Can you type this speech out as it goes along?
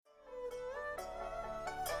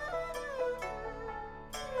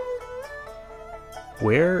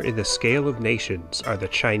Where in the scale of nations are the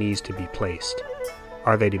Chinese to be placed?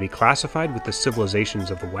 Are they to be classified with the civilizations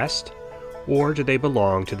of the West, or do they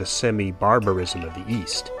belong to the semi-barbarism of the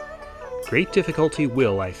East? Great difficulty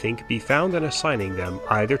will, I think, be found in assigning them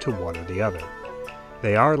either to one or the other.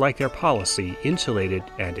 They are, like their policy, insulated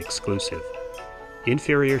and exclusive.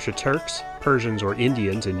 Inferior to Turks, Persians, or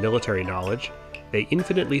Indians in military knowledge, they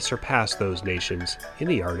infinitely surpass those nations in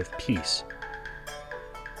the art of peace.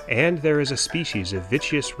 And there is a species of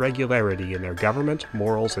vicious regularity in their government,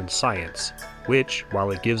 morals, and science, which,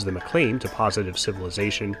 while it gives them a claim to positive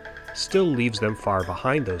civilization, still leaves them far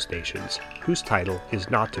behind those nations, whose title is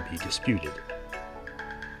not to be disputed.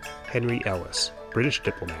 Henry Ellis, British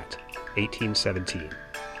diplomat, 1817.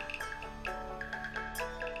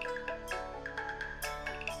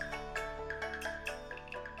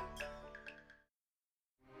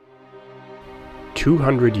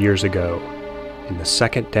 "200 years ago, in the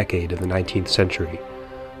second decade of the 19th century,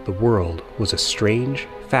 the world was a strange,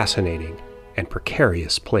 fascinating, and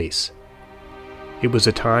precarious place. It was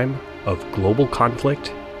a time of global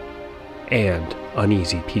conflict and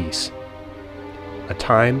uneasy peace. A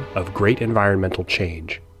time of great environmental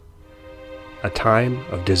change. A time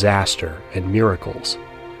of disaster and miracles,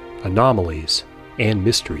 anomalies and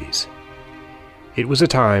mysteries. It was a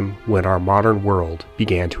time when our modern world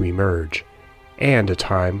began to emerge, and a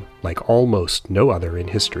time like almost no other in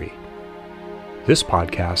history. This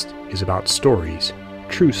podcast is about stories,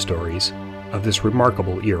 true stories, of this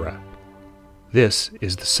remarkable era. This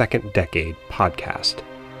is the Second Decade Podcast.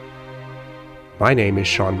 My name is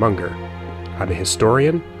Sean Munger. I'm a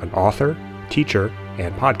historian, an author, teacher,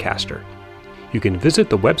 and podcaster. You can visit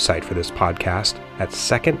the website for this podcast at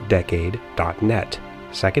seconddecade.net.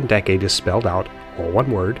 Second Decade is spelled out, all one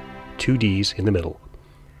word, 2 D's in the middle.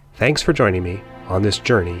 Thanks for joining me on this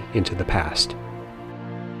journey into the past.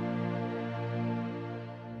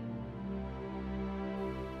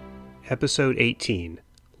 Episode 18,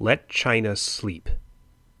 Let China Sleep.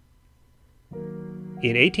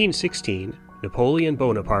 In 1816, Napoleon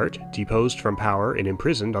Bonaparte, deposed from power and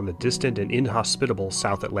imprisoned on the distant and inhospitable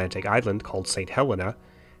South Atlantic island called St. Helena,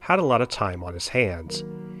 had a lot of time on his hands.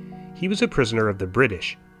 He was a prisoner of the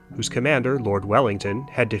British, whose commander, Lord Wellington,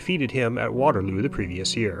 had defeated him at Waterloo the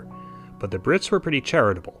previous year. But the Brits were pretty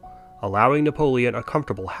charitable, allowing Napoleon a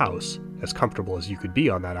comfortable house, as comfortable as you could be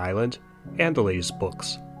on that island, and the latest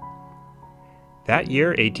books. That year,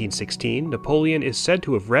 1816, Napoleon is said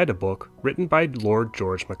to have read a book written by Lord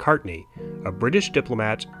George Macartney, a British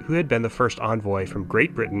diplomat who had been the first envoy from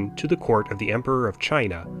Great Britain to the court of the Emperor of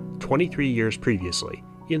China 23 years previously,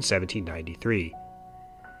 in 1793.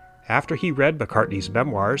 After he read Macartney's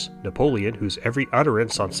memoirs, Napoleon, whose every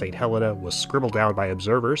utterance on St. Helena was scribbled down by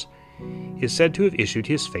observers, is said to have issued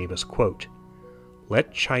his famous quote,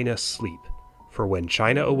 "Let China sleep, for when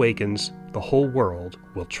China awakens, the whole world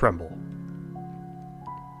will tremble."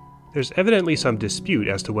 There's evidently some dispute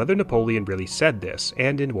as to whether Napoleon really said this,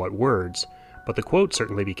 and in what words, but the quote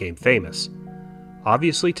certainly became famous.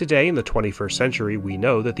 Obviously today, in the 21st century, we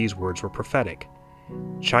know that these words were prophetic.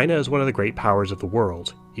 China is one of the great powers of the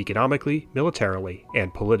world, economically, militarily,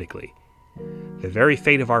 and politically. The very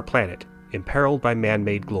fate of our planet, imperiled by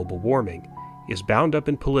man-made global warming, is bound up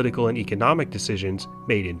in political and economic decisions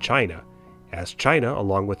made in China, as China,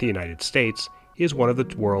 along with the United States, is one of the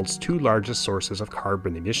world's 2 largest sources of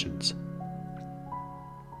carbon emissions.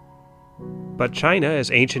 But China, as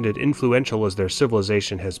ancient and influential as their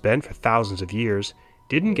civilization has been for thousands of years,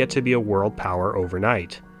 didn't get to be a world power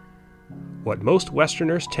overnight. What most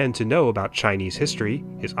Westerners tend to know about Chinese history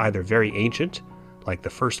is either very ancient, like the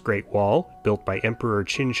First Great Wall, built by Emperor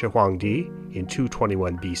Qin Shi Huangdi in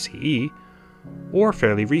 221 BCE, or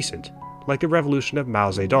fairly recent, like the revolution of Mao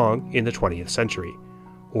Zedong in the 20th century,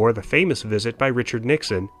 or the famous visit by Richard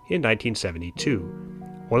Nixon in 1972,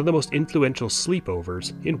 one of the most influential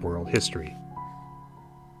sleepovers in world history.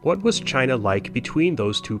 What was China like between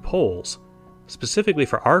those 2 poles? Specifically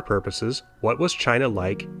for our purposes, what was China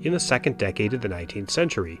like in the second decade of the 19th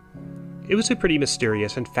century? It was a pretty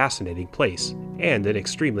mysterious and fascinating place, and an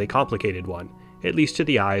extremely complicated one, at least to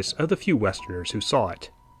the eyes of the few Westerners who saw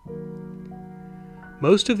it.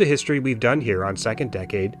 Most of the history we've done here on Second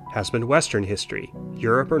Decade has been Western history,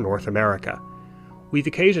 Europe or North America. We've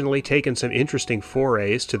occasionally taken some interesting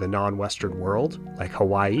forays to the non-Western world, like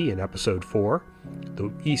Hawaii in Episode 4, the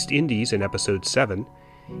East Indies in Episode 7,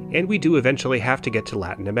 and we do eventually have to get to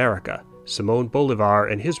Latin America. Simón Bolívar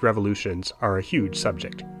and his revolutions are a huge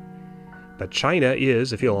subject. But China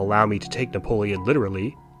is, if you'll allow me to take Napoleon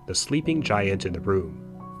literally, the sleeping giant in the room.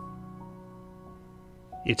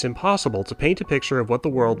 It's impossible to paint a picture of what the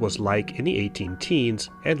world was like in the 18 teens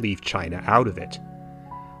and leave China out of it.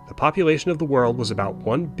 The population of the world was about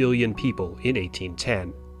 1 billion people in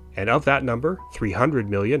 1810, and of that number, 300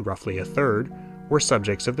 million, roughly a third, were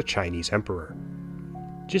subjects of the Chinese emperor.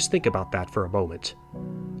 Just think about that for a moment.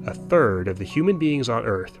 A third of the human beings on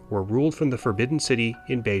Earth were ruled from the Forbidden City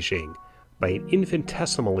in Beijing by an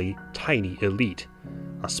infinitesimally tiny elite,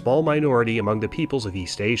 a small minority among the peoples of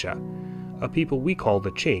East Asia, a people we call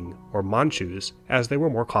the Qing, or Manchus, as they were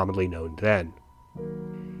more commonly known then.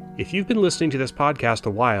 If you've been listening to this podcast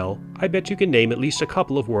a while, I bet you can name at least a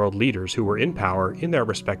couple of world leaders who were in power in their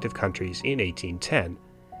respective countries in 1810.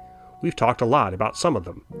 We've talked a lot about some of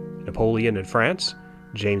them: Napoleon in France,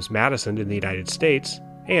 James Madison in the United States,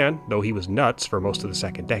 and, though he was nuts for most of the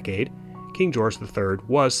second decade, King George III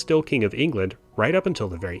was still King of England right up until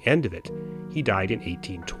the very end of it. He died in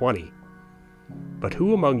 1820. But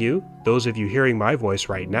who among you, those of you hearing my voice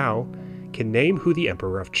right now, can name who the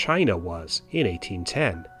Emperor of China was in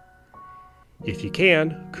 1810? If you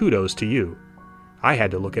can, kudos to you. I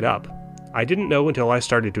had to look it up. I didn't know until I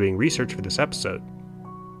started doing research for this episode.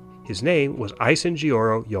 His name was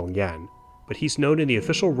Eisenjiro Yongyan, but he's known in the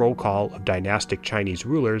official roll call of dynastic Chinese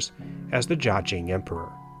rulers as the Jiaqing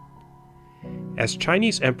Emperor. As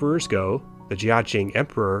Chinese emperors go, the Jiaqing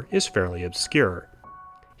Emperor is fairly obscure.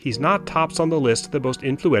 He's not tops on the list of the most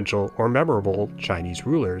influential or memorable Chinese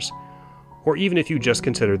rulers, or even if you just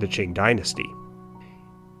consider the Qing dynasty.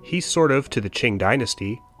 He's sort of, to the Qing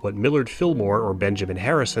dynasty, what Millard Fillmore or Benjamin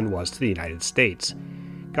Harrison was to the United States.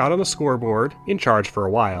 Got on the scoreboard, in charge for a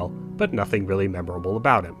while, but nothing really memorable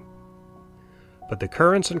about him. But the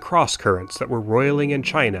currents and cross-currents that were roiling in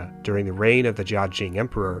China during the reign of the Jiaqing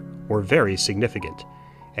Emperor were very significant,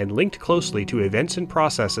 and linked closely to events and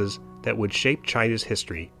processes that would shape China's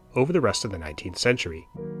history over the rest of the 19th century.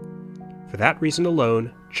 For that reason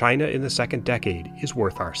alone, China in the second decade is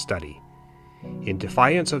worth our study. In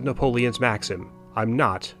defiance of Napoleon's maxim, I'm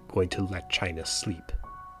not going to let China sleep.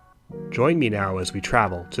 Join me now as we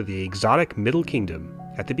travel to the exotic Middle Kingdom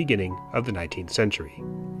at the beginning of the 19th century.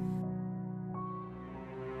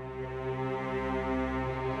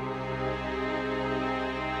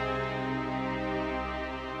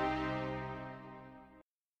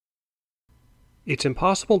 It's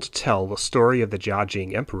impossible to tell the story of the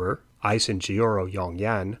Jiaqing Emperor, Eisenjiro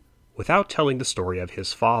Yongyan, without telling the story of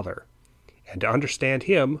his father. And to understand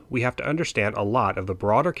him, we have to understand a lot of the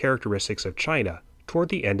broader characteristics of China toward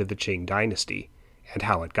the end of the Qing dynasty, and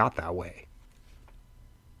how it got that way.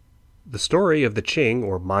 The story of the Qing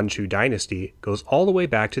or Manchu dynasty goes all the way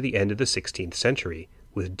back to the end of the 16th century,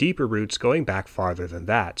 with deeper roots going back farther than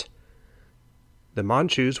that. The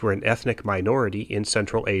Manchus were an ethnic minority in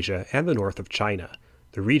Central Asia and the north of China.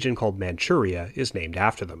 The region called Manchuria is named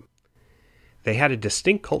after them. They had a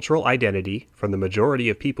distinct cultural identity from the majority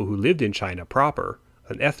of people who lived in China proper,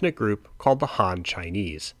 an ethnic group called the Han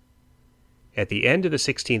Chinese. At the end of the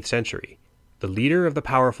 16th century, the leader of the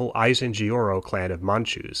powerful Eisenjiro clan of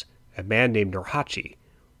Manchus, a man named Nurhaci,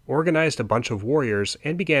 organized a bunch of warriors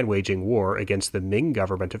and began waging war against the Ming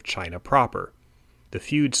government of China proper. The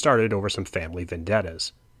feud started over some family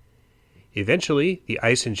vendettas. Eventually, the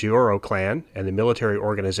Eisenjiro clan and the military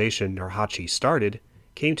organization Nurhaci started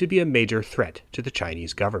came to be a major threat to the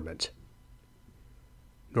Chinese government.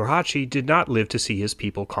 Nurhaci did not live to see his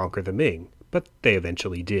people conquer the Ming, but they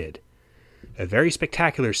eventually did. A very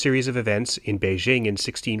spectacular series of events in Beijing in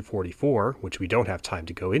 1644, which we don't have time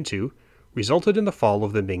to go into, resulted in the fall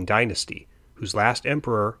of the Ming dynasty, whose last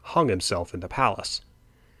emperor hung himself in the palace.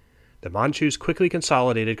 The Manchus quickly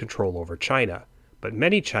consolidated control over China, but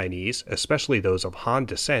many Chinese, especially those of Han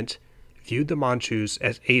descent, viewed the Manchus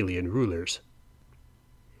as alien rulers.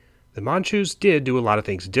 The Manchus did do a lot of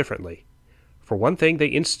things differently. For one thing, they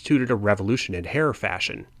instituted a revolution in hair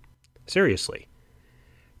fashion. Seriously.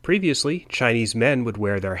 Previously, Chinese men would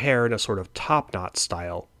wear their hair in a sort of top-knot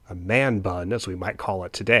style, a man bun as we might call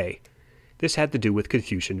it today. This had to do with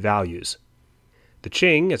Confucian values. The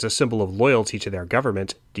Qing, as a symbol of loyalty to their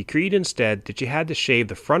government, decreed instead that you had to shave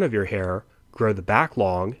the front of your hair, grow the back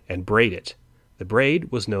long, and braid it. The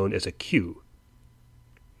braid was known as a queue.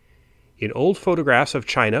 In old photographs of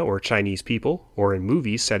China or Chinese people, or in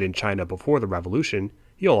movies set in China before the revolution,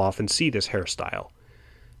 you'll often see this hairstyle.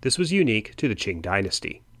 This was unique to the Qing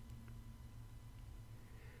dynasty.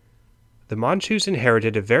 The Manchus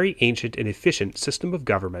inherited a very ancient and efficient system of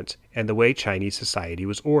government and the way Chinese society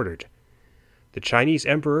was ordered. The Chinese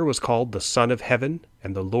emperor was called the Son of Heaven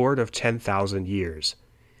and the Lord of 10,000 years.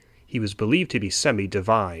 He was believed to be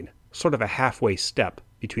semi-divine, sort of a halfway step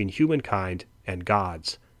between humankind and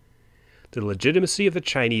gods. The legitimacy of the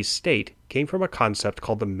Chinese state came from a concept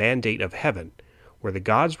called the Mandate of Heaven, where the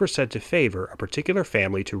gods were said to favor a particular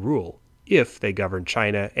family to rule, if they governed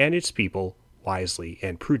China and its people wisely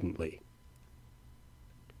and prudently.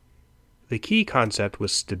 The key concept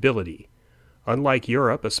was stability. Unlike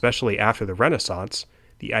Europe, especially after the Renaissance,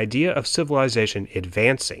 the idea of civilization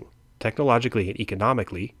advancing, technologically and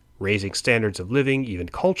economically, raising standards of living, even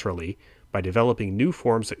culturally, by developing new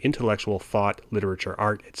forms of intellectual thought, literature,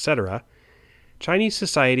 art, etc., Chinese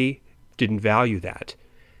society didn't value that.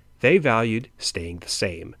 They valued staying the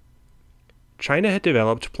same. China had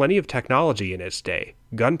developed plenty of technology in its day,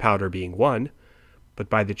 gunpowder being one, but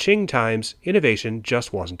by the Qing times, innovation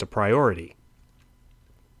just wasn't a priority.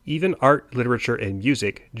 Even art, literature, and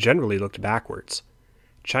music generally looked backwards.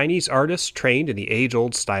 Chinese artists trained in the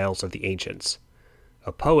age-old styles of the ancients.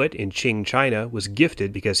 A poet in Qing China was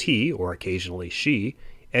gifted because he, or occasionally she,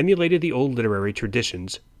 emulated the old literary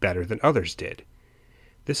traditions better than others did.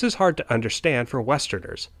 This is hard to understand for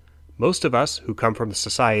Westerners. Most of us who come from the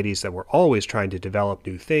societies that were always trying to develop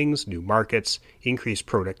new things, new markets, increase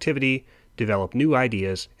productivity, develop new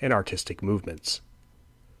ideas and artistic movements.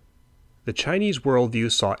 The Chinese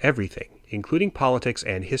worldview saw everything, including politics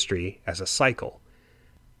and history, as a cycle.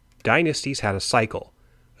 Dynasties had a cycle.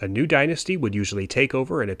 A new dynasty would usually take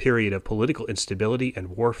over in a period of political instability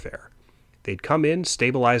and warfare. They'd come in,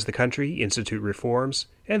 stabilize the country, institute reforms,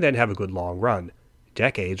 and then have a good long run,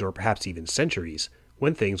 decades or perhaps even centuries,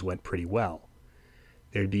 when things went pretty well.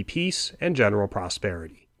 There'd be peace and general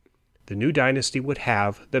prosperity. The new dynasty would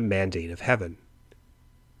have the mandate of heaven.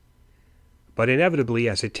 But inevitably,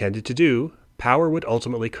 as it tended to do, power would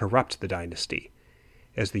ultimately corrupt the dynasty.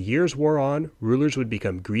 As the years wore on, rulers would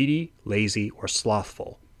become greedy, lazy, or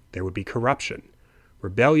slothful. There would be corruption.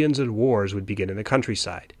 Rebellions and wars would begin in the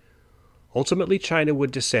countryside. Ultimately, China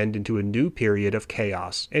would descend into a new period of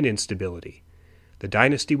chaos and instability. The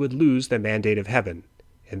dynasty would lose the mandate of heaven,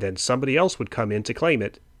 and then somebody else would come in to claim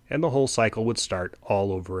it, and the whole cycle would start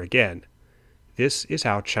all over again. This is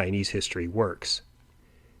how Chinese history works.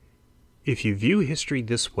 If you view history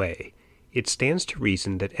this way, it stands to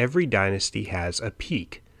reason that every dynasty has a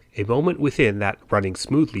peak, a moment within that running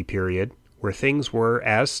smoothly period where things were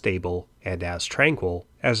as stable and as tranquil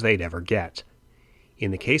as they'd ever get.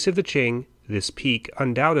 In the case of the Qing, this peak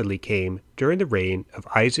undoubtedly came during the reign of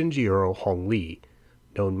Aizinjiero Hongli,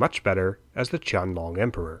 known much better as the Qianlong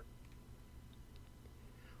Emperor.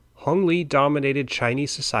 Hongli dominated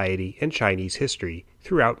Chinese society and Chinese history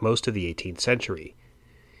throughout most of the 18th century.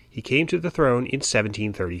 He came to the throne in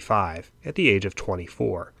 1735, at the age of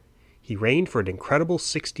 24. He reigned for an incredible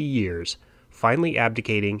 60 years, finally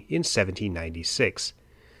abdicating in 1796.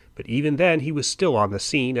 But even then he was still on the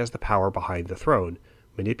scene as the power behind the throne,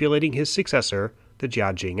 manipulating his successor, the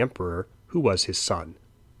Jiajing Emperor, who was his son.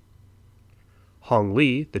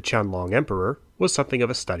 Hongli, the Qianlong Emperor, was something of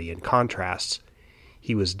a study in contrasts.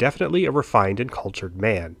 He was definitely a refined and cultured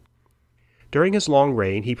man. During his long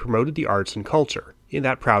reign he promoted the arts and culture, in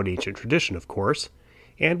that proud ancient tradition of course,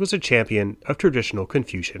 and was a champion of traditional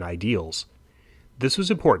Confucian ideals. This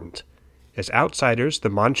was important. As outsiders, the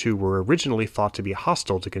Manchu were originally thought to be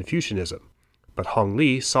hostile to Confucianism, but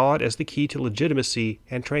Hongli saw it as the key to legitimacy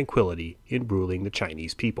and tranquility in ruling the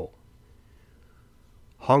Chinese people.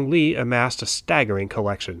 Hongli amassed a staggering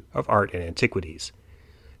collection of art and antiquities.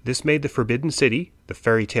 This made the Forbidden City, the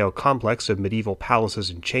fairy tale complex of medieval palaces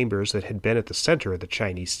and chambers that had been at the center of the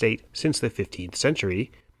Chinese state since the 15th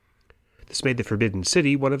century, this made the Forbidden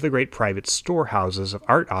City one of the great private storehouses of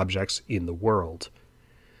art objects in the world.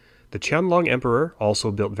 The Qianlong Emperor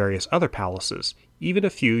also built various other palaces, even a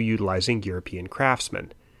few utilizing European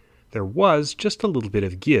craftsmen. There was just a little bit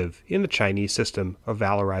of give in the Chinese system of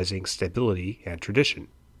valorizing stability and tradition.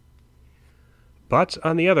 But,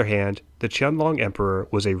 on the other hand, the Qianlong Emperor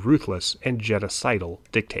was a ruthless and genocidal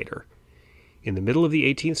dictator. In the middle of the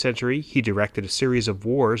 18th century, he directed a series of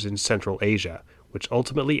wars in Central Asia, which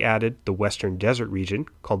ultimately added the western desert region,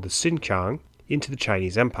 called the Xinjiang, into the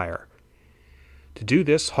Chinese Empire. To do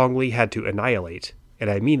this, Hongli had to annihilate, and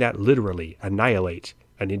I mean that literally, annihilate,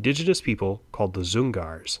 an indigenous people called the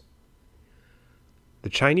Dzungars. The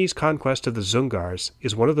Chinese conquest of the Dzungars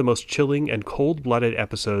is one of the most chilling and cold-blooded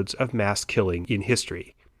episodes of mass killing in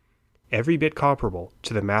history, every bit comparable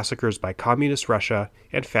to the massacres by Communist Russia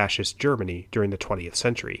and Fascist Germany during the 20th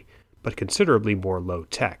century, but considerably more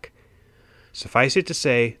low-tech. Suffice it to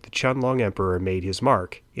say, the Qianlong Emperor made his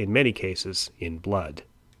mark, in many cases, in blood.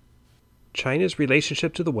 China's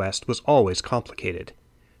relationship to the West was always complicated.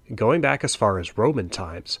 Going back as far as Roman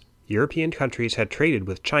times, European countries had traded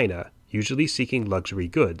with China, usually seeking luxury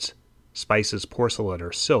goods, spices, porcelain,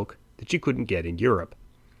 or silk that you couldn't get in Europe.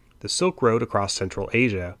 The Silk Road across Central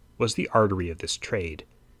Asia was the artery of this trade.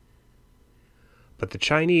 But the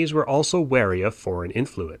Chinese were also wary of foreign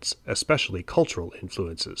influence, especially cultural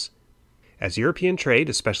influences. As European trade,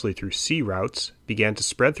 especially through sea routes, began to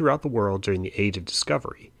spread throughout the world during the Age of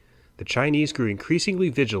Discovery, the Chinese grew increasingly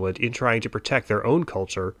vigilant in trying to protect their own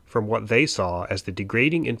culture from what they saw as the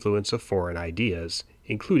degrading influence of foreign ideas,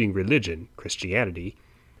 including religion, Christianity,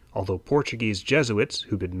 although Portuguese Jesuits,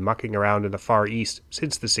 who'd been mucking around in the Far East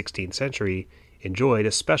since the 16th century, enjoyed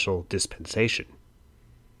a special dispensation.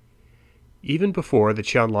 Even before the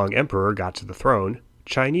Qianlong Emperor got to the throne,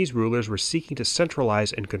 Chinese rulers were seeking to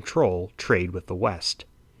centralize and control trade with the West.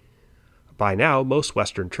 By now, most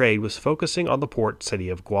Western trade was focusing on the port city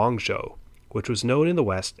of Guangzhou, which was known in the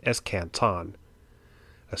West as Canton.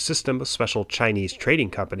 A system of special Chinese trading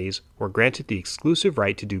companies were granted the exclusive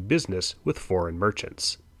right to do business with foreign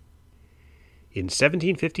merchants. In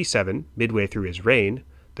 1757, midway through his reign,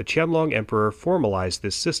 the Qianlong Emperor formalized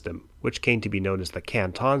this system, which came to be known as the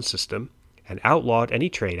Canton system, and outlawed any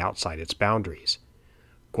trade outside its boundaries.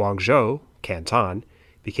 Guangzhou, Canton,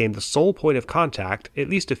 became the sole point of contact, at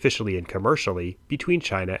least officially and commercially, between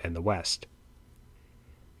China and the West.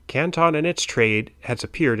 Canton and its trade has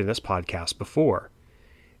appeared in this podcast before.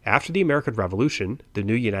 After the American Revolution, the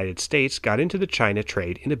new United States got into the China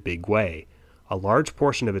trade in a big way. A large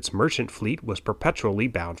portion of its merchant fleet was perpetually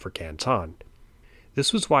bound for Canton.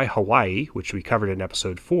 This was why Hawaii, which we covered in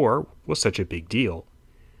episode 4, was such a big deal.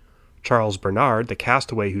 Charles Bernard, the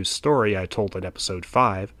castaway whose story I told in episode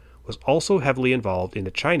 5, was also heavily involved in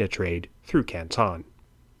the China trade through Canton.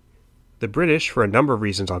 The British, for a number of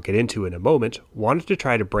reasons I'll get into in a moment, wanted to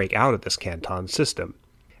try to break out of this Canton system.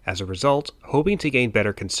 As a result, hoping to gain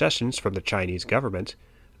better concessions from the Chinese government,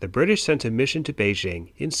 the British sent a mission to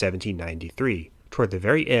Beijing in 1793, toward the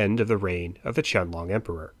very end of the reign of the Qianlong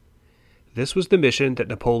Emperor. This was the mission that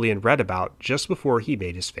Napoleon read about just before he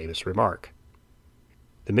made his famous remark.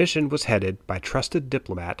 The mission was headed by trusted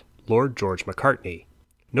diplomat Lord George Macartney,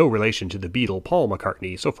 no relation to the Beatle Paul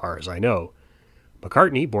McCartney so far as I know.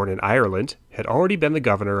 Macartney, born in Ireland, had already been the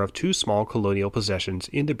governor of two small colonial possessions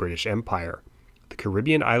in the British Empire, the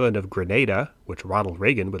Caribbean island of Grenada, which Ronald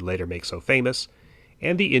Reagan would later make so famous,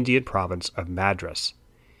 and the Indian province of Madras.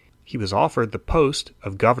 He was offered the post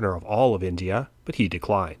of governor of all of India, but he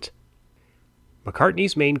declined.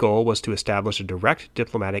 Macartney's main goal was to establish a direct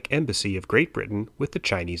diplomatic embassy of Great Britain with the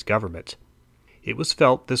Chinese government. It was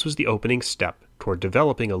felt this was the opening step toward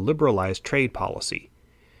developing a liberalized trade policy.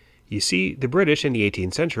 You see, the British in the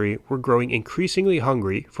 18th century were growing increasingly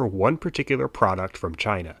hungry for one particular product from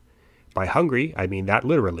China. By hungry, I mean that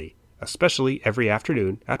literally, especially every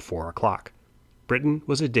afternoon at 4 o'clock. Britain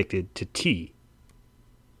was addicted to tea.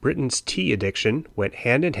 Britain's tea addiction went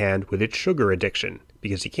hand in hand with its sugar addiction,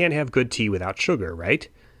 because you can't have good tea without sugar, right?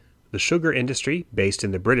 The sugar industry, based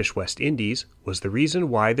in the British West Indies, was the reason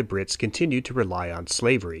why the Brits continued to rely on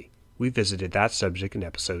slavery. We visited that subject in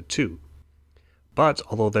episode 2. But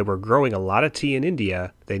although they were growing a lot of tea in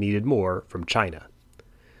India, they needed more from China.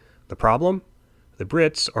 The problem? The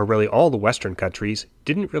Brits, or really all the Western countries,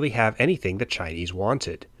 didn't really have anything the Chinese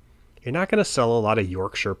wanted. You're not going to sell a lot of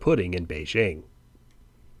Yorkshire pudding in Beijing.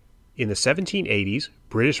 In the 1780s,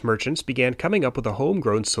 British merchants began coming up with a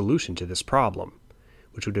homegrown solution to this problem,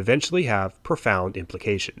 which would eventually have profound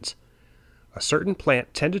implications. A certain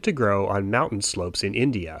plant tended to grow on mountain slopes in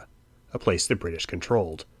India, a place the British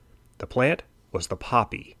controlled. The plant was the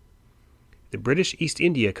poppy. The British East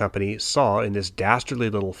India Company saw in this dastardly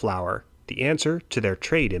little flower the answer to their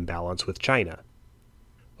trade imbalance with China.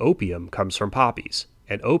 Opium comes from poppies,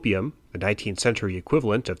 and opium, the 19th century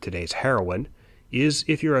equivalent of today's heroin, is,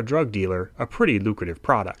 if you're a drug dealer, a pretty lucrative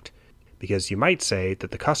product, because you might say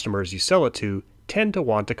that the customers you sell it to tend to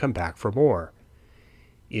want to come back for more.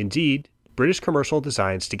 Indeed, British commercial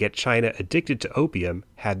designs to get China addicted to opium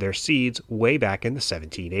had their seeds way back in the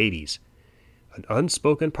 1780s. An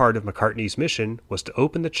unspoken part of Macartney's mission was to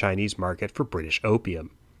open the Chinese market for British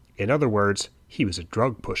opium. In other words, he was a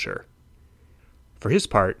drug pusher. For his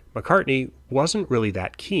part, Macartney wasn't really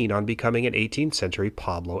that keen on becoming an 18th century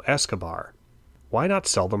Pablo Escobar. Why not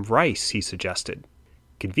sell them rice, he suggested,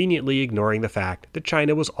 conveniently ignoring the fact that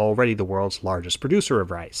China was already the world's largest producer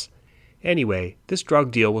of rice. Anyway, this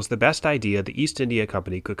drug deal was the best idea the East India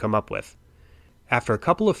Company could come up with. After a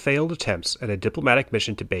couple of failed attempts at a diplomatic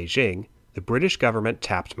mission to Beijing, the British government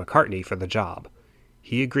tapped Macartney for the job.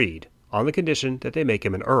 He agreed, on the condition that they make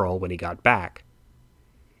him an earl when he got back.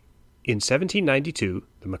 In 1792,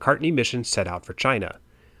 the Macartney mission set out for China.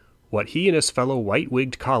 What he and his fellow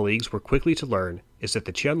white-wigged colleagues were quickly to learn is that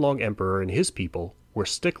the Qianlong Emperor and his people were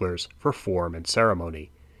sticklers for form and ceremony.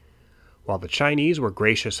 While the Chinese were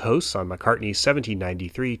gracious hosts on Macartney's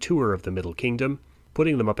 1793 tour of the Middle Kingdom,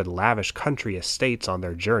 putting them up in lavish country estates on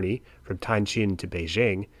their journey from Tianjin to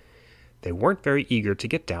Beijing, they weren't very eager to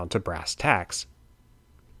get down to brass tacks.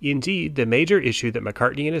 Indeed, the major issue that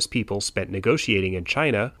Macartney and his people spent negotiating in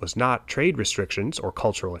China was not trade restrictions or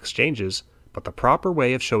cultural exchanges, but the proper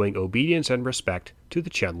way of showing obedience and respect to the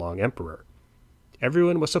Qianlong Emperor.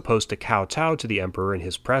 Everyone was supposed to kowtow to the emperor in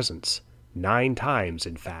his presence, 9 times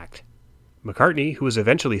in fact. Macartney, who was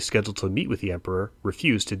eventually scheduled to meet with the emperor,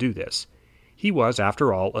 refused to do this. He was,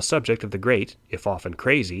 after all, a subject of the great, if often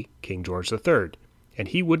crazy, King George III, and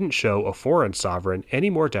he wouldn't show a foreign sovereign any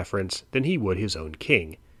more deference than he would his own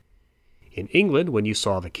king. In England, when you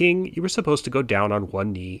saw the king, you were supposed to go down on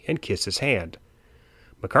one knee and kiss his hand.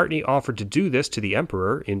 Macartney offered to do this to the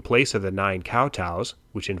emperor in place of the 9 kowtows,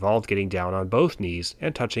 which involved getting down on both knees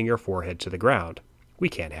and touching your forehead to the ground. We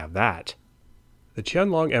can't have that. The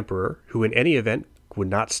Qianlong Emperor, who in any event would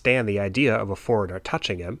not stand the idea of a foreigner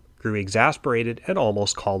touching him, grew exasperated and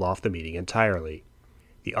almost called off the meeting entirely.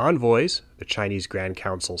 The envoys, the Chinese Grand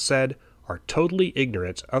Council said, are totally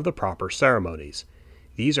ignorant of the proper ceremonies.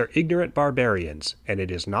 These are ignorant barbarians, and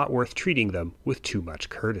it is not worth treating them with too much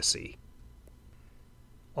courtesy.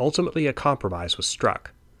 Ultimately, a compromise was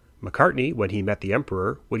struck. Macartney, when he met the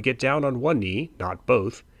emperor, would get down on one knee, not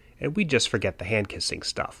both, and we'd just forget the hand-kissing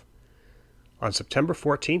stuff. On September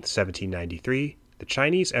 14, 1793, the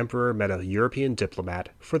Chinese emperor met a European diplomat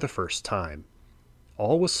for the first time.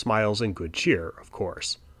 All was smiles and good cheer, of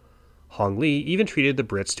course. Hong Li even treated the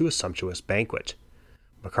Brits to a sumptuous banquet.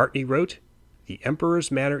 Macartney wrote, "The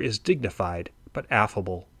emperor's manner is dignified, but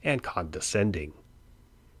affable and condescending."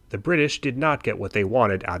 The British did not get what they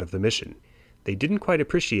wanted out of the mission. They didn't quite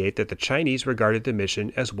appreciate that the Chinese regarded the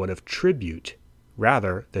mission as one of tribute,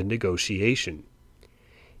 rather than negotiation.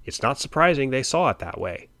 It's not surprising they saw it that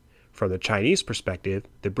way. From the Chinese perspective,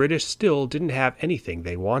 the British still didn't have anything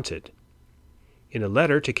they wanted. In a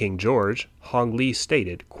letter to King George, Hong Li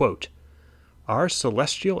stated, quote, "Our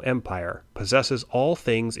celestial empire possesses all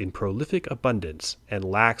things in prolific abundance and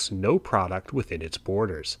lacks no product within its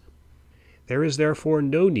borders. There is therefore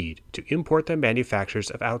no need to import the manufactures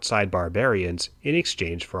of outside barbarians in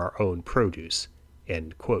exchange for our own produce."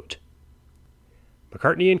 End quote.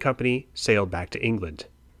 Macartney and company sailed back to England.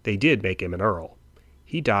 They did make him an earl.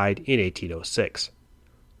 He died in 1806.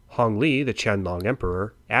 Hong Li, the Qianlong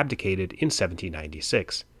Emperor, abdicated in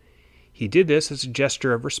 1796. He did this as a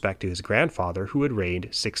gesture of respect to his grandfather, who had reigned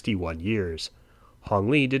 61 years. Hong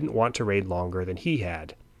Li didn't want to reign longer than he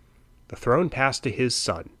had. The throne passed to his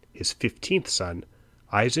son, his 15th son,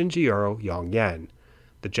 Aisin Jiero Yongyan,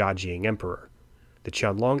 the Jiajing Emperor. The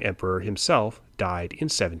Qianlong Emperor himself died in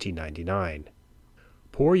 1799.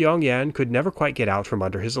 Poor Yongyan could never quite get out from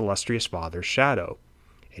under his illustrious father's shadow,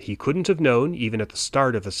 and he couldn't have known, even at the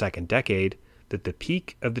start of the second decade, that the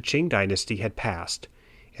peak of the Qing dynasty had passed,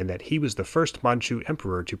 and that he was the first Manchu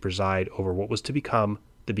emperor to preside over what was to become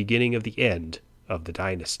the beginning of the end of the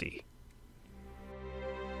dynasty.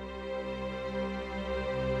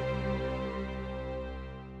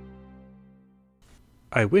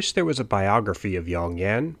 I wish there was a biography of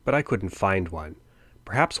Yongyan, but I couldn't find one.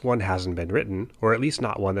 Perhaps one hasn't been written, or at least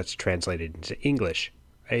not one that's translated into English.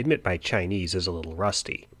 I admit my Chinese is a little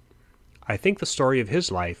rusty. I think the story of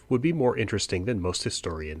his life would be more interesting than most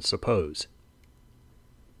historians suppose.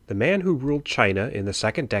 The man who ruled China in the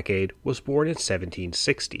second decade was born in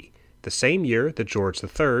 1760, the same year that George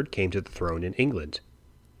III came to the throne in England.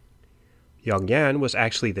 Yongyan was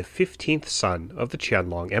actually the 15th son of the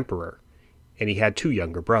Qianlong Emperor, and he had 2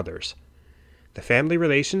 younger brothers. The family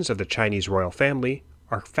relations of the Chinese royal family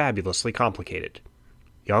are fabulously complicated.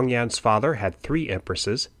 Yongyan's father had 3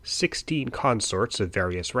 empresses, 16 consorts of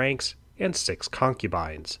various ranks, and 6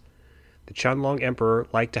 concubines. The Qianlong Emperor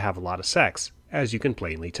liked to have a lot of sex, as you can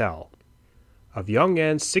plainly tell. Of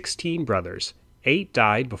Yongyan's 16 brothers, 8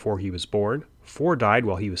 died before he was born, 4 died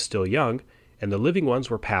while he was still young, and the living ones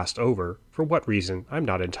were passed over, for what reason I'm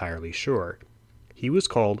not entirely sure. He was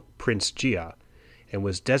called Prince Jia, and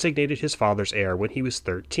was designated his father's heir when he was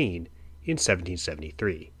 13, in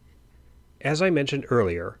 1773. As I mentioned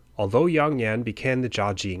earlier, although Yongyan became the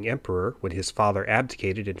Jiajing Emperor when his father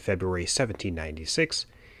abdicated in February 1796,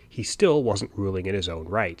 he still wasn't ruling in his own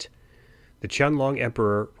right. The Qianlong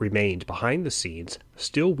Emperor remained behind the scenes,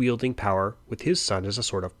 still wielding power with his son as a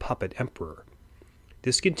sort of puppet emperor.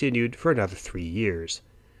 This continued for another 3 years.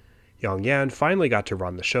 Yongyan finally got to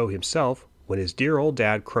run the show himself when his dear old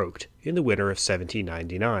dad croaked in the winter of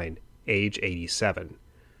 1799, age 87.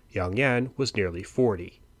 Yongyan was nearly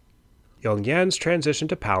 40. Yongyan's transition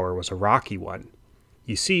to power was a rocky one.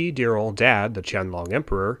 You see, dear old dad, the Qianlong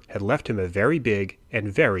Emperor, had left him a very big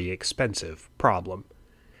and very expensive problem.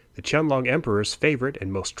 The Qianlong Emperor's favorite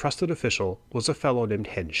and most trusted official was a fellow named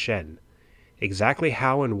Hen Shen. Exactly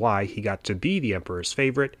how and why he got to be the emperor's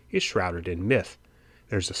favorite is shrouded in myth.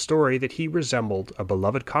 There's a story that he resembled a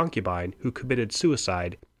beloved concubine who committed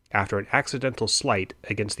suicide after an accidental slight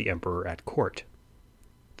against the emperor at court.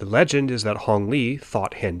 The legend is that Hong Li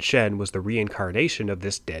thought Hen Shen was the reincarnation of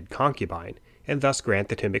this dead concubine, and thus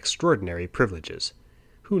granted him extraordinary privileges.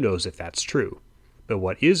 Who knows if that's true? But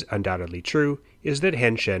what is undoubtedly true is that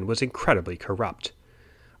Hen Shen was incredibly corrupt.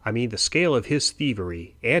 I mean, the scale of his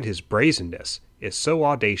thievery and his brazenness is so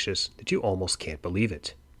audacious that you almost can't believe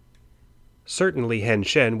it. Certainly Hen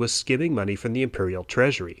Shen was skimming money from the imperial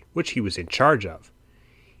treasury, which he was in charge of.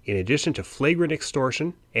 In addition to flagrant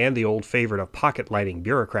extortion and the old favorite of pocket-lining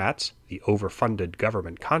bureaucrats, the overfunded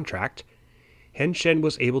government contract, Hen Shen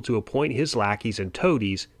was able to appoint his lackeys and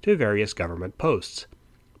toadies to various government posts,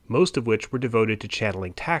 most of which were devoted to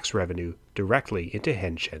channeling tax revenue directly into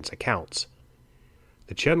Hen Shen's accounts.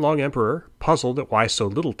 The Qianlong Emperor, puzzled at why so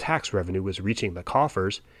little tax revenue was reaching the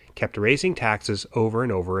coffers, kept raising taxes over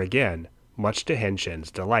and over again, much to Hen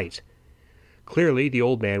Shen's delight. Clearly, the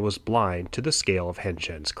old man was blind to the scale of Hen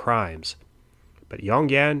Shen's crimes. But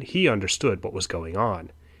Yongyan, he understood what was going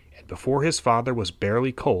on, and before his father was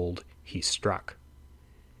barely cold, he struck.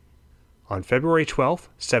 On February 12,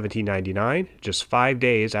 1799, just 5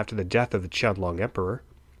 days after the death of the Qianlong Emperor,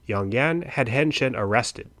 Yongyan had Hen Shen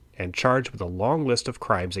arrested and charged with a long list of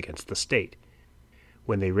crimes against the state.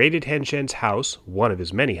 When they raided Hen Shen's house, one of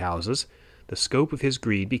his many houses, the scope of his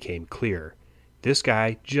greed became clear. This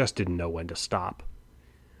guy just didn't know when to stop.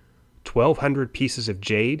 1,200 pieces of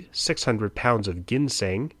jade, 600 pounds of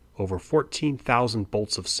ginseng, over 14,000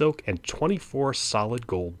 bolts of silk, and 24 solid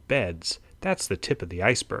gold beds. That's the tip of the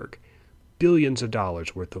iceberg. Billions of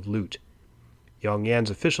dollars worth of loot. Yongyan's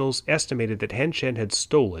officials estimated that Hen Shen had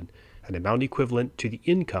stolen an amount equivalent to the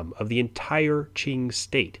income of the entire Qing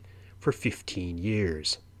state for 15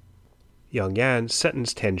 years. Yongyan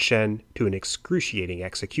sentenced Hen Shen to an excruciating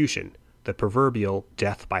execution, the proverbial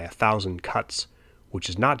death by 1,000 cuts, which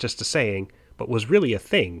is not just a saying, but was really a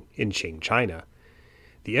thing in Qing China.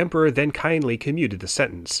 The emperor then kindly commuted the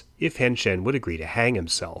sentence, if Hen Shen would agree to hang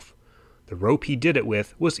himself. The rope he did it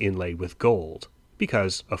with was inlaid with gold,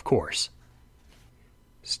 because, of course.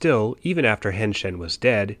 Still, even after Hen Shen was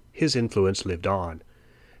dead, his influence lived on.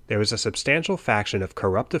 There was a substantial faction of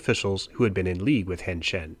corrupt officials who had been in league with Hen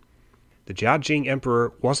Shen. The Jiajing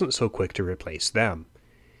emperor wasn't so quick to replace them.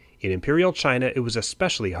 In imperial China, it was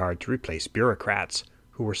especially hard to replace bureaucrats,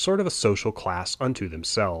 who were sort of a social class unto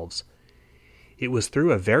themselves. It was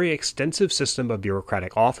through a very extensive system of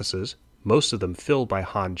bureaucratic offices, most of them filled by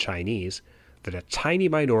Han Chinese, that a tiny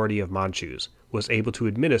minority of Manchus was able to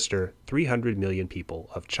administer 300 million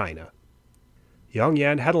people of China.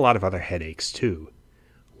 Yongyan had a lot of other headaches, too.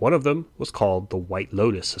 One of them was called the White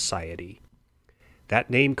Lotus Society. That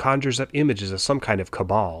name conjures up images of some kind of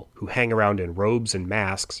cabal who hang around in robes and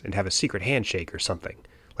masks and have a secret handshake or something,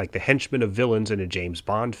 like the henchmen of villains in a James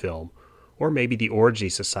Bond film, or maybe the Orgy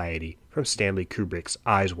Society from Stanley Kubrick's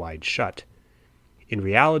Eyes Wide Shut. In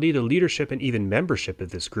reality, the leadership and even membership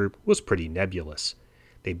of this group was pretty nebulous.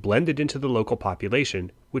 They blended into the local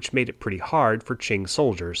population, which made it pretty hard for Qing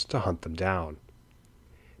soldiers to hunt them down.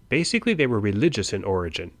 Basically, they were religious in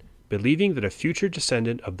origin, believing that a future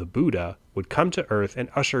descendant of the Buddha would come to Earth and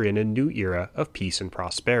usher in a new era of peace and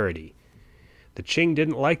prosperity. The Qing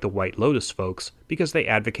didn't like the White Lotus folks because they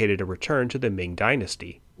advocated a return to the Ming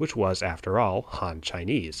Dynasty, which was, after all, Han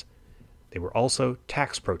Chinese. They were also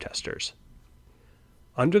tax protesters.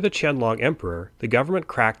 Under the Qianlong Emperor, the government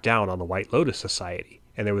cracked down on the White Lotus Society,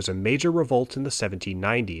 and there was a major revolt in the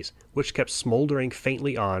 1790s, which kept smoldering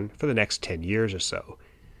faintly on for the next 10 years or so.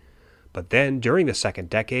 But then, during the second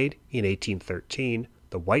decade, in 1813,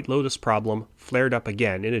 the White Lotus problem flared up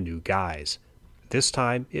again in a new guise. This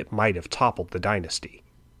time, it might have toppled the dynasty.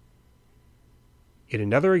 In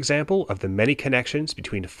another example of the many connections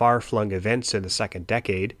between far-flung events in the second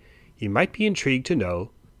decade, you might be intrigued to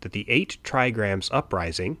know that the 8 Trigrams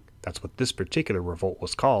Uprising, that's what this particular revolt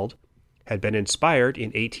was called, had been inspired in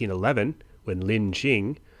 1811 when Lin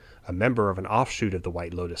Jing, a member of an offshoot of the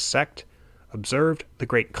White Lotus sect, observed the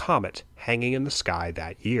Great Comet hanging in the sky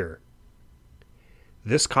that year.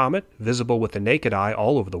 This comet, visible with the naked eye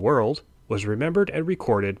all over the world, was remembered and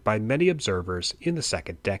recorded by many observers in the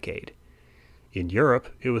second decade. In Europe,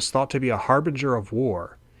 it was thought to be a harbinger of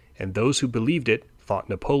war, and those who believed it thought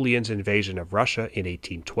Napoleon's invasion of Russia in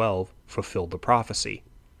 1812 fulfilled the prophecy.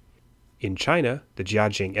 In China, the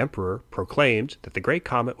Jiajing Emperor proclaimed that the Great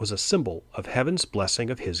Comet was a symbol of heaven's blessing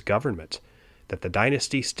of his government, that the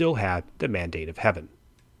dynasty still had the mandate of heaven.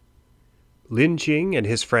 Lin Jing and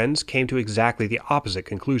his friends came to exactly the opposite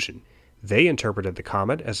conclusion. They interpreted the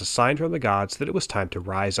comet as a sign from the gods that it was time to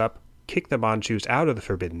rise up, kick the Manchus out of the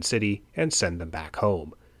Forbidden City, and send them back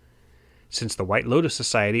home. Since the White Lotus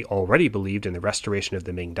Society already believed in the restoration of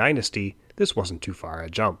the Ming Dynasty, this wasn't too far a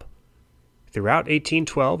jump. Throughout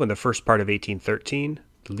 1812 and the first part of 1813,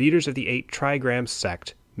 the leaders of the Eight Trigrams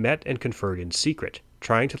sect met and conferred in secret,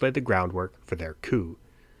 trying to lay the groundwork for their coup.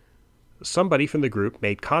 Somebody from the group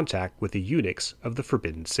made contact with the eunuchs of the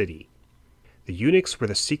Forbidden City. The eunuchs were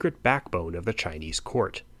the secret backbone of the Chinese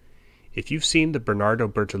court. If you've seen the Bernardo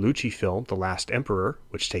Bertolucci film The Last Emperor,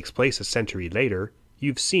 which takes place a century later,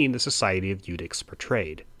 you've seen the society of eunuchs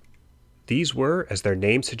portrayed. These were, as their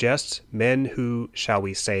name suggests, men who, shall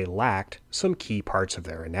we say, lacked some key parts of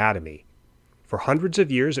their anatomy. For hundreds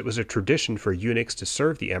of years it was a tradition for eunuchs to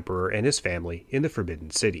serve the emperor and his family in the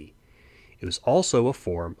Forbidden City. It was also a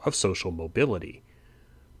form of social mobility.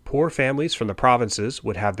 Poor families from the provinces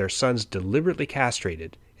would have their sons deliberately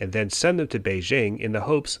castrated and then send them to Beijing in the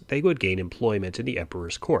hopes they would gain employment in the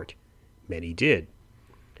emperor's court. Many did.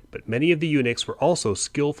 But many of the eunuchs were also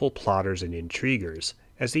skillful plotters and intriguers,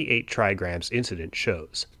 as the Eight Trigrams incident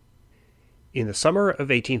shows. In the summer of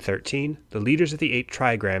 1813, the leaders of the Eight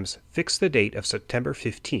Trigrams fixed the date of September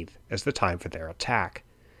 15th as the time for their attack.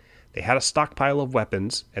 They had a stockpile of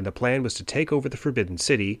weapons, and the plan was to take over the Forbidden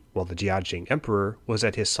City while the Jiajing Emperor was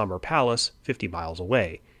at his summer palace 50 miles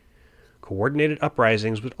away. Coordinated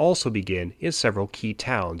uprisings would also begin in several key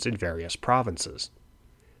towns in various provinces.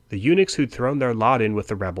 The eunuchs who'd thrown their lot in with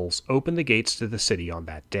the rebels opened the gates to the city on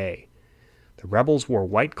that day. The rebels wore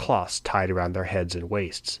white cloths tied around their heads and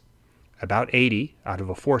waists. About 80, out of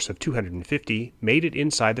a force of 250, made it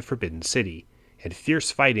inside the Forbidden City, and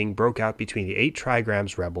fierce fighting broke out between the Eight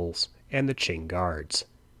Trigrams rebels and the Qing guards.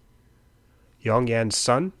 Yongyan's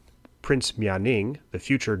son, Prince Mianing, the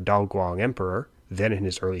future Daoguang Emperor, then in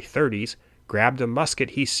his early 30s, grabbed a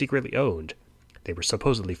musket he secretly owned. They were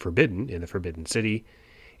supposedly forbidden in the Forbidden City,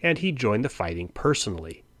 and he joined the fighting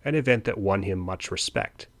personally, an event that won him much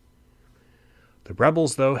respect. The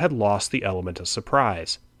rebels, though, had lost the element of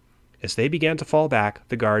surprise. As they began to fall back,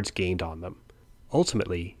 the guards gained on them.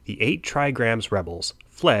 Ultimately, the Eight Trigrams rebels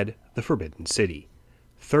fled the Forbidden City.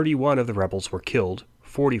 31 of the rebels were killed,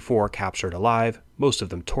 44 captured alive, most of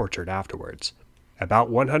them tortured afterwards. About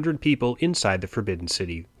 100 people inside the Forbidden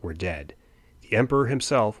City were dead. The emperor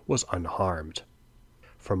himself was unharmed.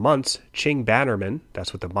 For months, Qing bannermen,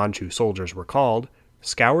 that's what the Manchu soldiers were called,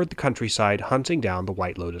 scoured the countryside hunting down the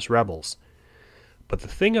White Lotus rebels. But the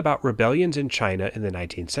thing about rebellions in China in the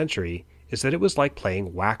 19th century is that it was like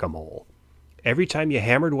playing whack-a-mole. Every time you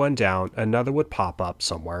hammered one down, another would pop up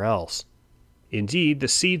somewhere else. Indeed, the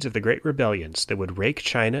seeds of the great rebellions that would rake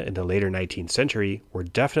China in the later 19th century were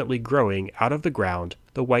definitely growing out of the ground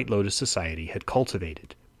the White Lotus Society had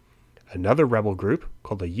cultivated. Another rebel group,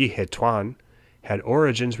 called the Yihe Tuan, had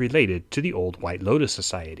origins related to the old White Lotus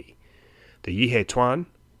Society. The Yihe Tuan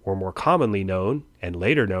were more commonly known, and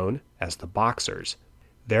later known, as the Boxers.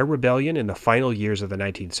 Their rebellion in the final years of the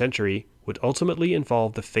 19th century would ultimately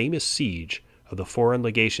involve the famous siege of the foreign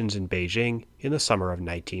legations in Beijing in the summer of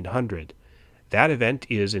 1900. That event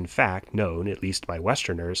is, in fact, known, at least by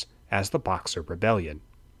Westerners, as the Boxer Rebellion.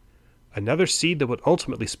 Another seed that would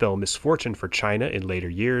ultimately spell misfortune for China in later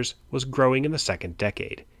years was growing in the second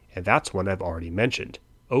decade, and that's one I've already mentioned,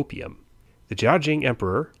 opium. The Jiajing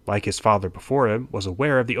Emperor, like his father before him, was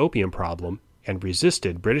aware of the opium problem and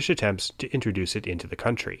resisted British attempts to introduce it into the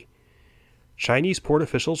country. Chinese port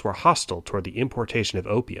officials were hostile toward the importation of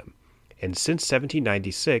opium, and since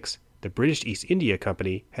 1796, the British East India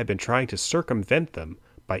Company had been trying to circumvent them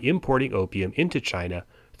by importing opium into China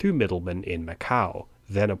through middlemen in Macau,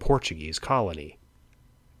 then a Portuguese colony.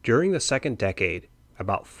 During the second decade,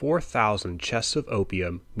 about 4,000 chests of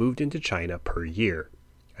opium moved into China per year.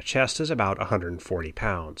 A chest is about 140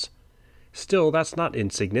 pounds. Still, that's not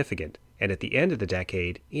insignificant, and at the end of the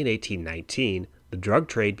decade, in 1819, the drug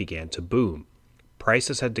trade began to boom.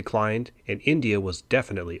 Prices had declined, and India was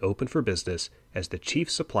definitely open for business as the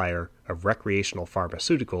chief supplier of recreational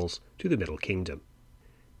pharmaceuticals to the Middle Kingdom.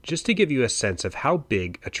 Just to give you a sense of how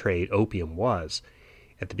big a trade opium was,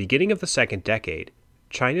 at the beginning of the second decade,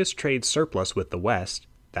 China's trade surplus with the West,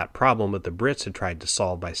 that problem that the Brits had tried to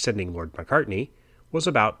solve by sending Lord Macartney, was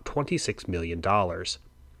about $26 million.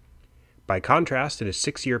 By contrast, in a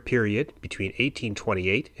 6-year period between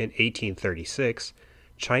 1828 and 1836,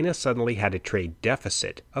 China suddenly had a trade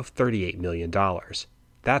deficit of $38 million.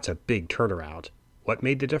 That's a big turnaround. What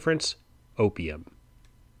made the difference? Opium.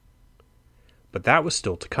 But that was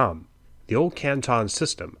still to come. The old Canton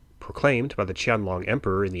system, proclaimed by the Qianlong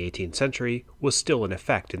Emperor in the 18th century was still in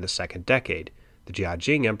effect in the second decade. The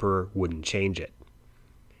Jiajing Emperor wouldn't change it.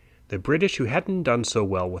 The British, who hadn't done so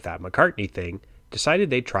well with that Macartney thing, decided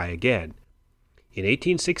they'd try again. In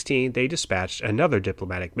 1816, they dispatched another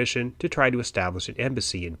diplomatic mission to try to establish an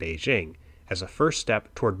embassy in Beijing, as a first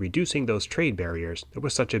step toward reducing those trade barriers that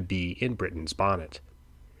was such a bee in Britain's bonnet.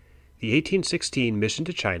 The 1816 mission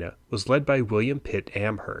to China was led by William Pitt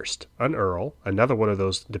Amherst, an earl, another one of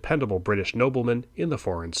those dependable British noblemen in the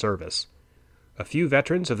Foreign Service. A few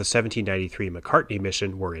veterans of the 1793 Macartney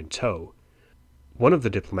mission were in tow. One of the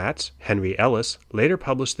diplomats, Henry Ellis, later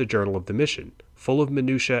published the Journal of the Mission, full of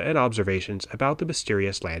minutiae and observations about the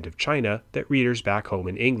mysterious land of China that readers back home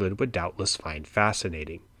in England would doubtless find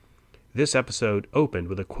fascinating. This episode opened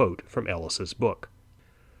with a quote from Ellis's book.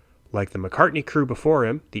 Like the Macartney crew before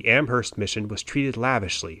him, the Amherst mission was treated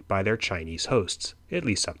lavishly by their Chinese hosts, at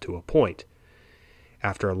least up to a point.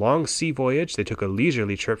 After a long sea voyage, they took a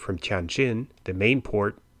leisurely trip from Tianjin, the main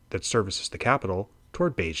port that services the capital,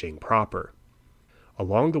 toward Beijing proper.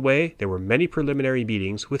 Along the way, there were many preliminary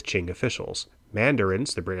meetings with Qing officials,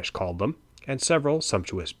 mandarins the British called them, and several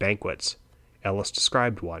sumptuous banquets. Ellis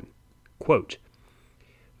described one. Quote,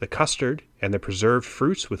 "The custard and the preserved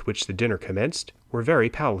fruits with which the dinner commenced were very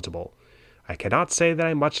palatable. I cannot say that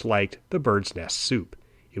I much liked the bird's nest soup.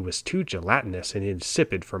 It was too gelatinous and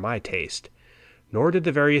insipid for my taste. Nor did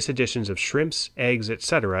the various additions of shrimps, eggs,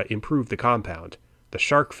 etc. improve the compound. The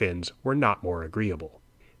shark fins were not more agreeable.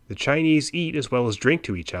 The Chinese eat as well as drink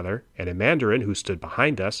to each other, and a mandarin who stood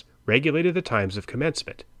behind us regulated the times of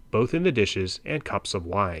commencement, both in the dishes and cups of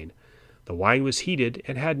wine. The wine was heated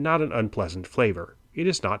and had not an unpleasant flavor. It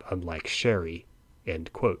is not unlike sherry."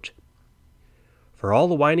 End quote. For all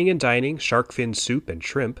the wining and dining, shark fin soup, and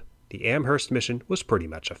shrimp, the Amherst mission was pretty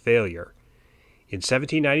much a failure. In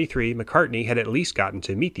 1793, Macartney had at least gotten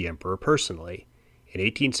to meet the emperor personally. In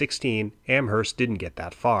 1816, Amherst didn't get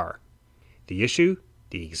that far. The issue?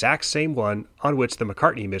 The exact same one on which the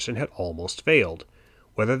Macartney mission had almost failed,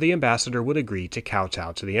 whether the ambassador would agree to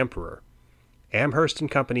kowtow to the emperor. Amherst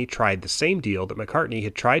and company tried the same deal that Macartney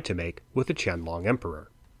had tried to make with the Qianlong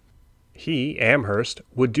Emperor. He, Amherst,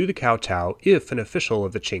 would do the kowtow if an official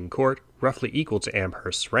of the Qing court, roughly equal to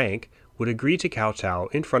Amherst's rank, would agree to kowtow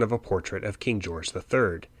in front of a portrait of King George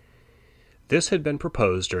III. This had been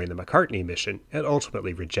proposed during the Macartney mission and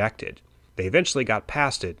ultimately rejected. They eventually got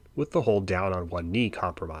past it with the whole down-on-one-knee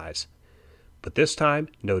compromise. But this time,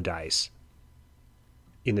 no dice.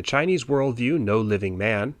 In the Chinese worldview, no living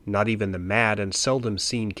man, not even the mad and seldom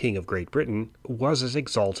seen King of Great Britain, was as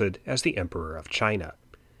exalted as the Emperor of China.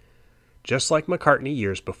 Just like Macartney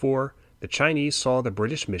years before, the Chinese saw the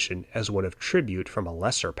British mission as one of tribute from a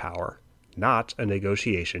lesser power, not a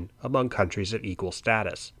negotiation among countries of equal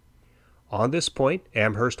status. On this point,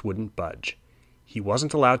 Amherst wouldn't budge. He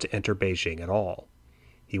wasn't allowed to enter Beijing at all.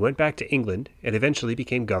 He went back to England and eventually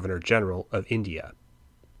became Governor-General of India.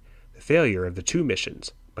 The failure of the two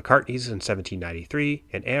missions, Macartney's in 1793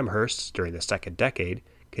 and Amherst's during the second decade,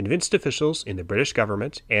 convinced officials in the British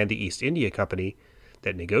government and the East India Company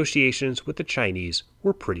that negotiations with the Chinese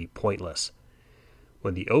were pretty pointless.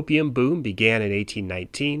 When the opium boom began in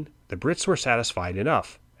 1819, the Brits were satisfied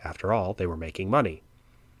enough. After all, they were making money.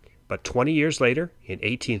 But 20 years later, in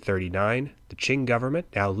 1839, the Qing government,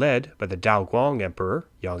 now led by the Daoguang Emperor,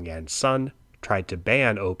 Yang Yan's son, tried to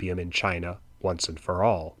ban opium in China once and for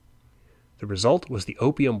all. The result was the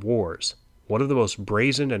Opium Wars, one of the most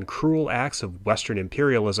brazen and cruel acts of Western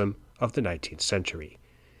imperialism of the 19th century.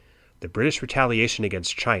 The British retaliation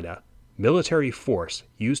against China, military force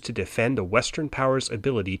used to defend a Western power's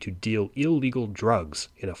ability to deal illegal drugs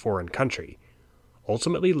in a foreign country,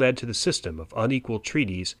 ultimately led to the system of unequal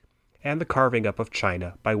treaties and the carving up of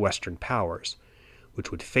China by Western powers, which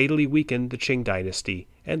would fatally weaken the Qing dynasty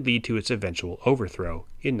and lead to its eventual overthrow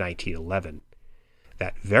in 1911.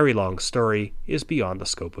 That very long story is beyond the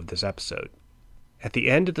scope of this episode. At the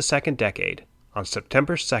end of the second decade, on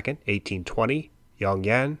September 2, 1820, Yang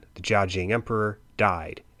Yan, the Jiajing Emperor,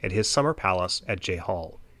 died at his summer palace at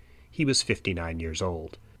Jehol. He was 59 years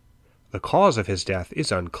old. The cause of his death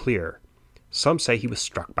is unclear. Some say he was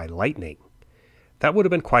struck by lightning. That would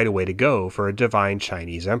have been quite a way to go for a divine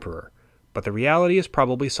Chinese emperor, but the reality is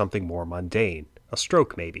probably something more mundane, a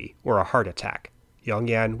stroke maybe, or a heart attack. Yang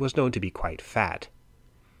Yan was known to be quite fat.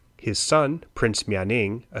 His son, Prince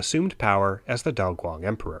Mianing, assumed power as the Daoguang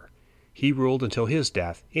Emperor. He ruled until his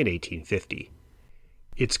death in 1850.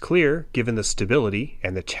 It's clear, given the stability,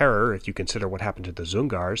 and the terror if you consider what happened to the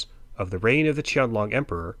Dzungars, of the reign of the Qianlong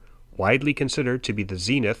Emperor, widely considered to be the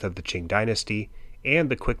zenith of the Qing dynasty,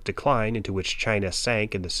 and the quick decline into which China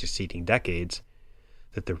sank in the succeeding decades,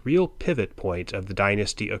 that the real pivot point of the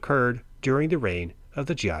dynasty occurred during the reign of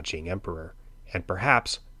the Jiaqing Emperor, and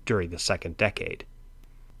perhaps during the second decade.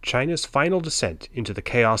 China's final descent into the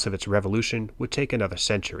chaos of its revolution would take another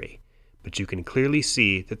century, but you can clearly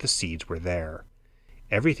see that the seeds were there.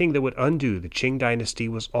 Everything that would undo the Qing dynasty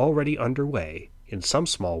was already underway, in some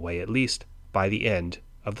small way at least, by the end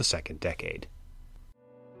of the second decade.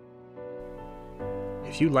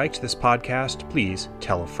 If you liked this podcast, please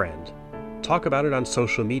tell a friend. Talk about it on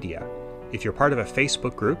social media. If you're part of a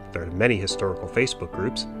Facebook group, there are many historical Facebook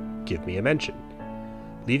groups, give me a mention.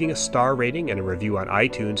 Leaving a star rating and a review on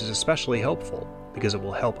iTunes is especially helpful because it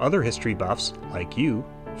will help other history buffs like you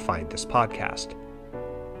find this podcast.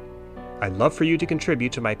 I'd love for you to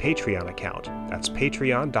contribute to my Patreon account. That's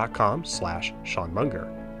patreon.com/Sean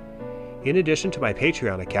Munger. In addition to my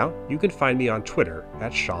Patreon account, you can find me on Twitter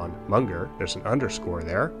at Sean Munger, there's an underscore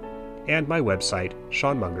there, and my website,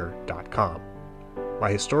 seanmunger.com.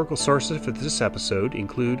 My historical sources for this episode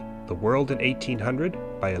include The World in 1800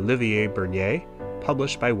 by Olivier Bernier,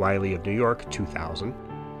 published by Wiley of New York, 2000,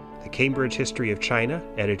 The Cambridge History of China,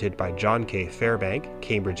 edited by John K. Fairbank,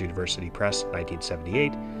 Cambridge University Press,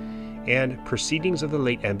 1978, and Proceedings of the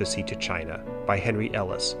Late Embassy to China by Henry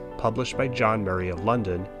Ellis, published by John Murray of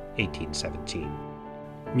London, 1817.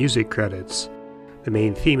 Music credits. The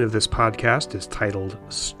main theme of this podcast is titled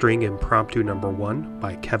String Impromptu No. 1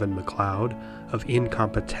 by Kevin MacLeod of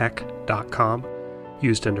Incompetech.com,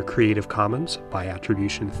 used under Creative Commons by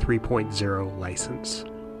Attribution 3.0 license.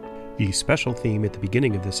 The special theme at the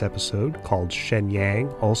beginning of this episode, called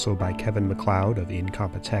Shenyang, also by Kevin MacLeod of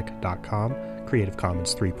Incompetech.com, Creative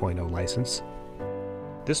Commons 3.0 license.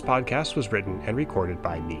 This podcast was written and recorded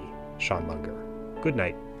by me, Sean Munger. Good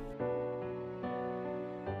night.